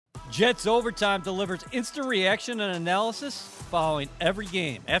Jets Overtime delivers instant reaction and analysis following every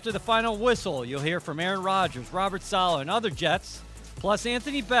game. After the final whistle, you'll hear from Aaron Rodgers, Robert Saleh, and other Jets. Plus,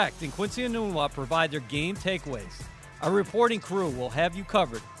 Anthony Becht and Quincy Enunwa provide their game takeaways. Our reporting crew will have you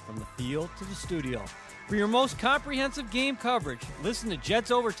covered from the field to the studio. For your most comprehensive game coverage, listen to Jets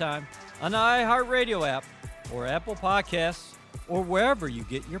Overtime on the iHeartRadio app or Apple Podcasts or wherever you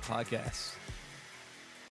get your podcasts.